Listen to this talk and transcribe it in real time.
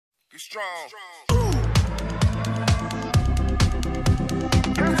strong.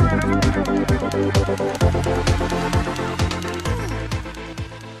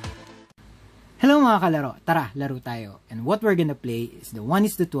 Hello mga kalaro, tara laro tayo. And what we're gonna play is the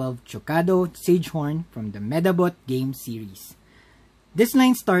 1:12 Chokado Sagehorn from the Medabots Game Series. This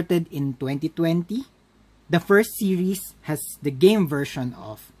line started in 2020. The first series has the game version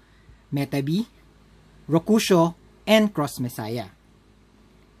of Metabi, Rokusho, and Cross Messiah.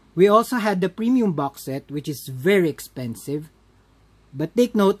 We also had the premium box set, which is very expensive, but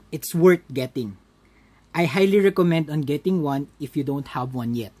take note, it's worth getting. I highly recommend on getting one if you don't have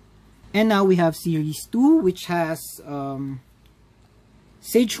one yet. And now we have Series 2, which has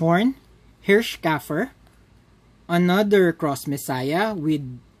Sagehorn, Hirschkaffer, another Cross Messiah with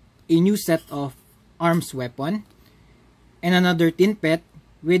a new set of arms weapon, and another Tin Pet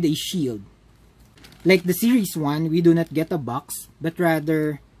with a shield. Like the Series 1, we do not get a box, but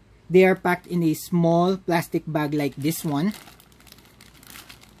rather they are packed in a small plastic bag like this one.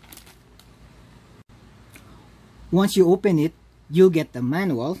 Once you open it, you'll get the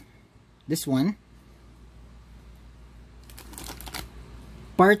manual. This one,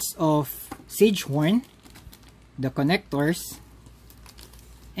 parts of Sagehorn, the connectors,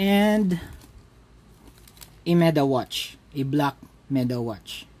 and a Meda watch, a black Meda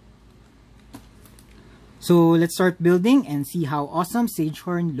watch. So let's start building and see how awesome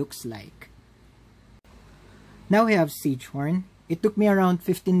Sagehorn looks like. Now we have Sagehorn. It took me around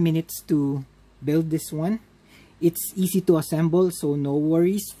 15 minutes to build this one. It's easy to assemble, so no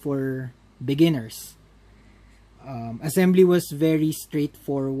worries for beginners. Assembly was very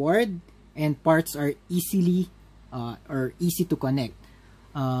straightforward and parts are easy to connect.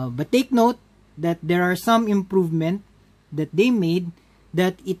 But take note that there are some improvement that they made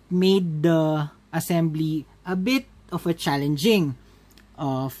that it made the assembly a bit of a challenging.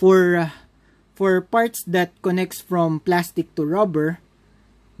 For parts that connects from plastic to rubber,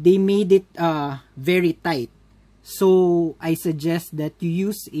 they made it very tight. So I suggest that you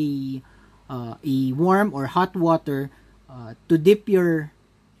use a warm or hot water to dip your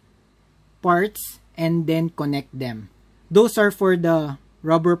parts and then connect them. Those are for the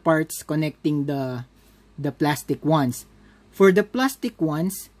rubber parts connecting the plastic ones. For the plastic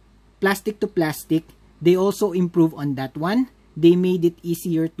ones, plastic to plastic, they also improve on that one. They made it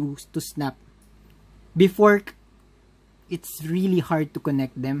easier to snap. Before, it's really hard to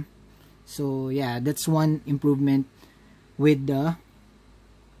connect them. So yeah, that's one improvement with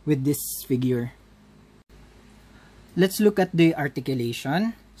this figure. Let's look at the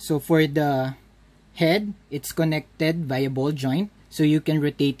articulation. So for the head, it's connected via ball joint, so you can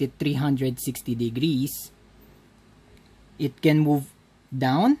rotate it 360 degrees. It can move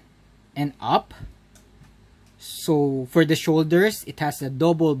down and up. So for the shoulders, it has a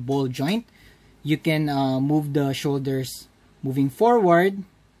double ball joint. You can move the shoulders moving forward,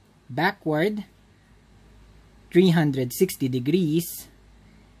 backward, 360 degrees.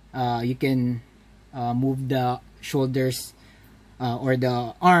 You can move the shoulders or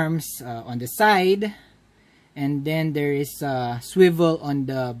the arms on the side, and then there is a swivel on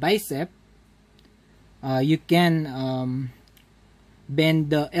the bicep. You can bend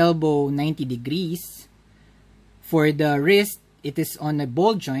the elbow 90 degrees. For the wrist, it is on a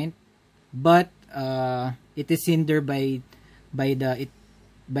ball joint, but it is hindered by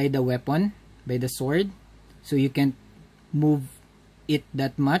the weapon, by the sword, so you can't move it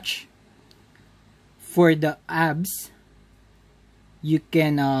that much. For the abs, you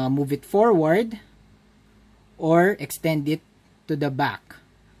can move it forward or extend it to the back,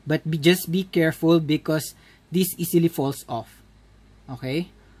 but just be careful because this easily falls off. Okay,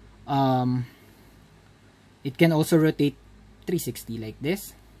 it can also rotate 360 like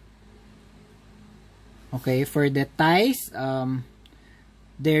this. Okay, for the thighs,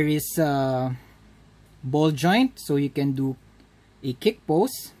 there is a ball joint, so you can do a kick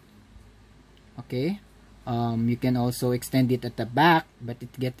pose. Okay, you can also extend it at the back, but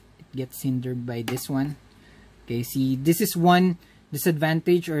it gets hindered by this one. Okay, see, this is one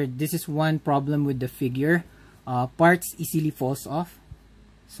disadvantage, or this is one problem with the figure. Parts easily falls off,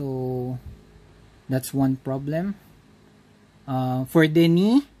 so that's one problem. For the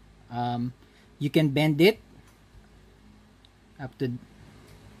knee, you can bend it up to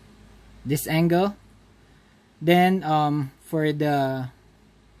this angle. Then for the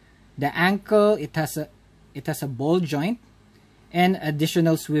ankle, it has a ball joint and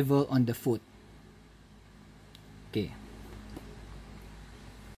additional swivel on the foot. Okay.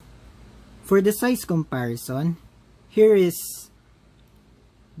 For the size comparison, here is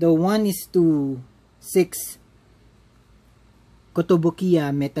the 1:6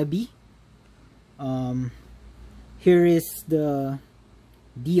 Kotobukiya Metabi. Here is the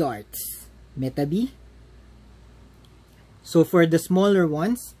D-Arts Metabi. So for the smaller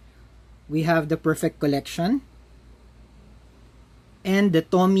ones, we have the Perfect Collection and the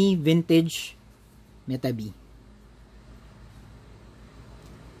Tommy Vintage Metabi.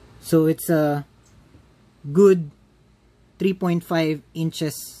 So it's a good 3.5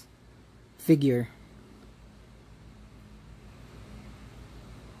 inches figure.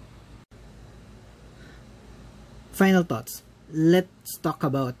 Final thoughts. Let's talk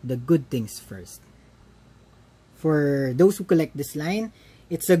about the good things first. For those who collect this line,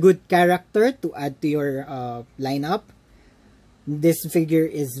 it's a good character to add to your lineup. This figure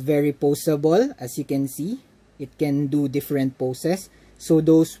is very poseable, as you can see. It can do different poses. So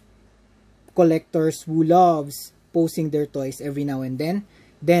those collectors who loves posing their toys every now and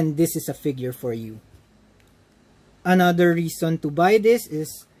then this is a figure for you. Another reason to buy this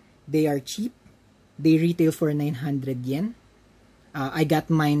is they are cheap. They retail for 900 yen. I got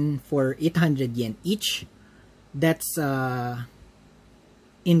mine for 800 yen each. That's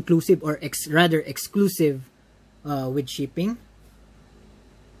inclusive or rather exclusive with shipping.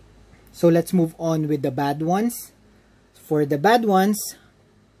 So let's move on with the bad ones. For the bad ones,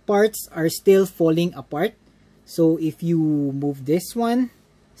 parts are still falling apart. So if you move this one,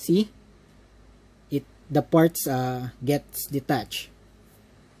 see, the parts gets detached.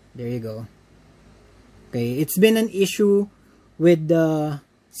 There you go. Okay, it's been an issue with the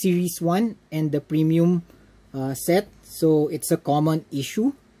Series 1 and the premium set. So it's a common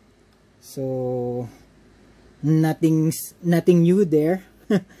issue. So nothing new there.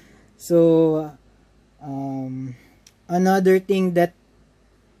 So another thing that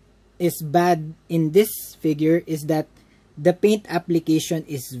is bad in this figure is that the paint application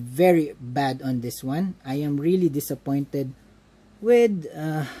is very bad on this one. I am really disappointed with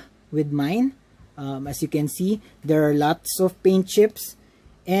mine. As you can see, there are lots of paint chips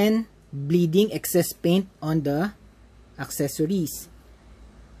and bleeding excess paint on the accessories.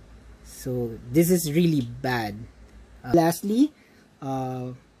 So this is really bad. Lastly,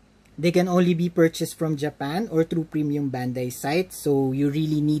 they can only be purchased from Japan or through premium Bandai sites, so you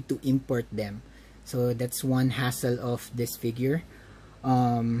really need to import them. So that's one hassle of this figure.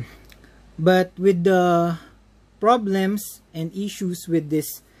 But with the problems and issues with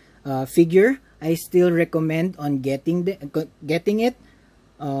this figure, I still recommend on getting it.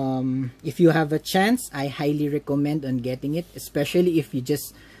 If you have a chance, I highly recommend on getting it, especially if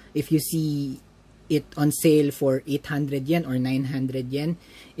you see it on sale for 800 yen or 900 yen.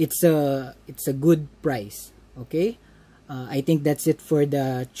 It's a good price. Okay, I think that's it for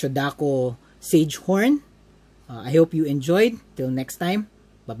the Chokado Sagehorn. I hope you enjoyed. Till next time,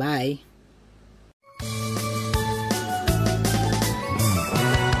 bye bye.